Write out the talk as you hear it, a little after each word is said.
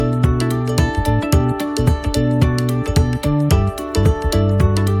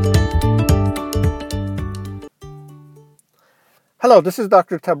Hello, this is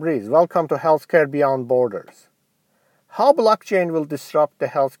Dr. Tabriz. Welcome to Healthcare Beyond Borders. How blockchain will disrupt the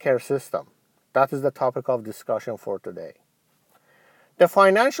healthcare system? That is the topic of discussion for today. The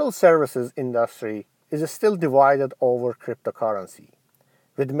financial services industry is still divided over cryptocurrency,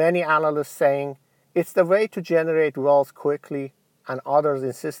 with many analysts saying it's the way to generate wealth quickly and others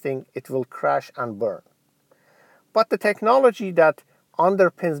insisting it will crash and burn. But the technology that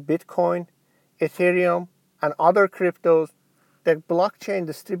underpins Bitcoin, Ethereum, and other cryptos, the blockchain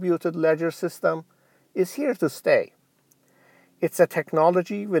distributed ledger system, is here to stay. It's a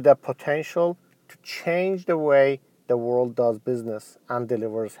technology with the potential to change the way the world does business and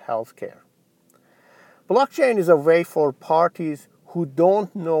delivers healthcare. Blockchain is a way for parties who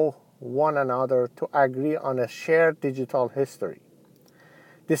don't know one another to agree on a shared digital history.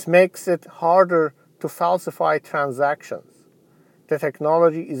 This makes it harder to falsify transactions. The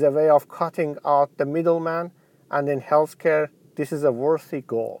technology is a way of cutting out the middleman, and in healthcare, this is a worthy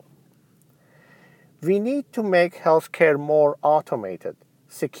goal. We need to make healthcare more automated,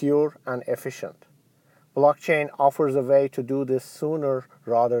 secure, and efficient. Blockchain offers a way to do this sooner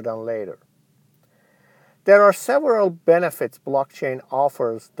rather than later. There are several benefits blockchain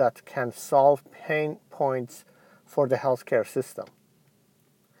offers that can solve pain points for the healthcare system.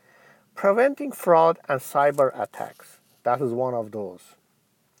 Preventing fraud and cyber attacks, that is one of those.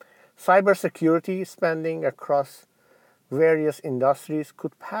 Cybersecurity spending across various industries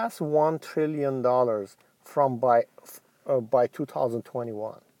could pass $1 trillion by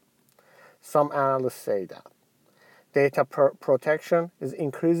 2021. Some analysts say that. Data protection is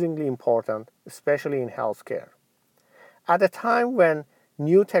increasingly important, especially in healthcare. At a time when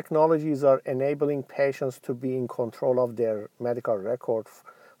new technologies are enabling patients to be in control of their medical record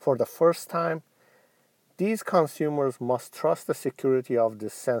for the first time, these consumers must trust the security of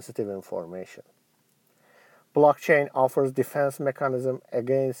this sensitive information. Blockchain offers defense mechanism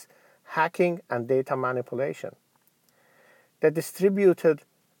against hacking and data manipulation. The distributed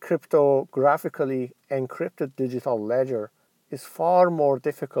cryptographically encrypted digital ledger is far more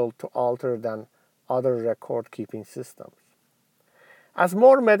difficult to alter than other record-keeping systems. As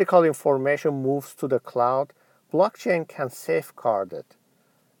more medical information moves to the cloud, blockchain can safeguard it,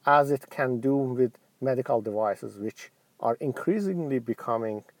 as it can do with medical devices, which are increasingly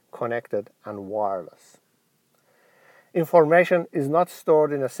becoming connected and wireless. Information is not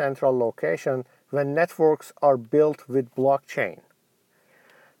stored in a central location when networks are built with blockchain.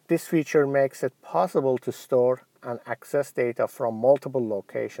 This feature makes it possible to store and access data from multiple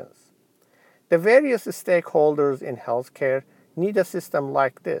locations. The various stakeholders in healthcare need a system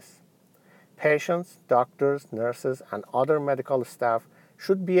like this. Patients, doctors, nurses, and other medical staff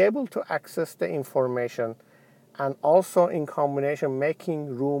should be able to access the information, and also in combination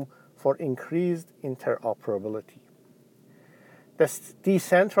making room for increased interoperability. The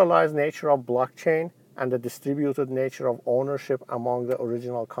decentralized nature of blockchain and the distributed nature of ownership among the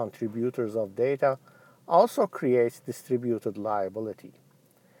original contributors of data also creates distributed liability.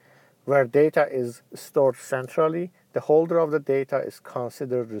 Where data is stored centrally, the holder of the data is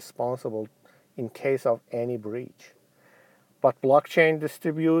considered responsible in case of any breach. But blockchain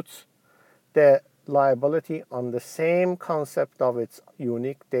distributes the liability on the same concept of its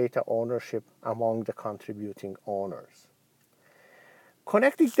unique data ownership among the contributing owners.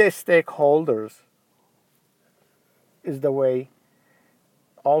 Connecting the stakeholders is the way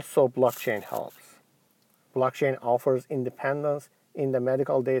also blockchain helps. Blockchain offers independence in the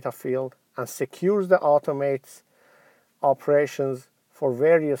medical data field and secures the automates operations for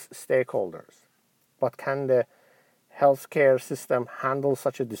various stakeholders. But can the healthcare system handle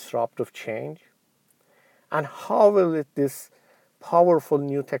such a disruptive change? And how will this powerful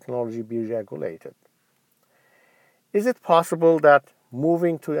new technology be regulated? Is it possible that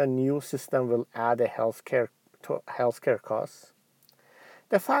moving to a new system will add a healthcare costs?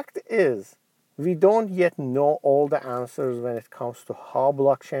 The fact is, we don't yet know all the answers when it comes to how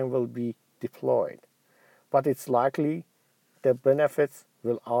blockchain will be deployed, but it's likely the benefits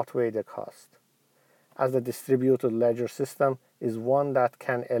will outweigh the cost, as the distributed ledger system is one that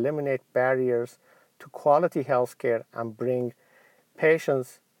can eliminate barriers to quality healthcare and bring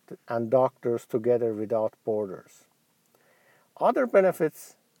patients and doctors together without borders. Other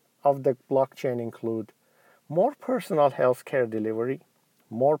benefits of the blockchain include more personal healthcare delivery,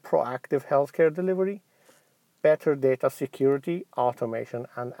 more proactive healthcare delivery, better data security, automation,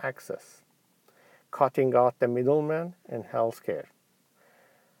 and access, cutting out the middleman in healthcare.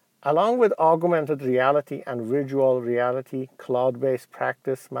 Along with augmented reality and virtual reality, cloud-based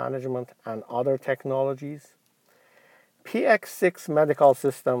practice management, and other technologies, PX6 Medical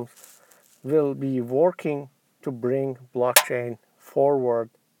Systems will be working to bring blockchain forward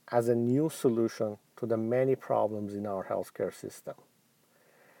as a new solution to the many problems in our healthcare system.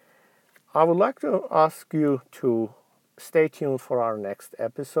 I would like to ask you to stay tuned for our next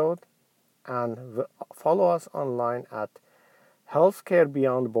episode and follow us online at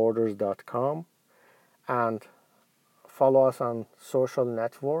healthcarebeyondborders.com and follow us on social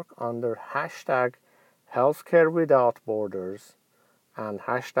network under hashtag healthcarewithoutborders and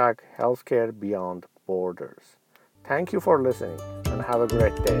hashtag healthcarebeyondborders. Thank you for listening and have a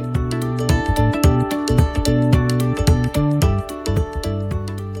great day.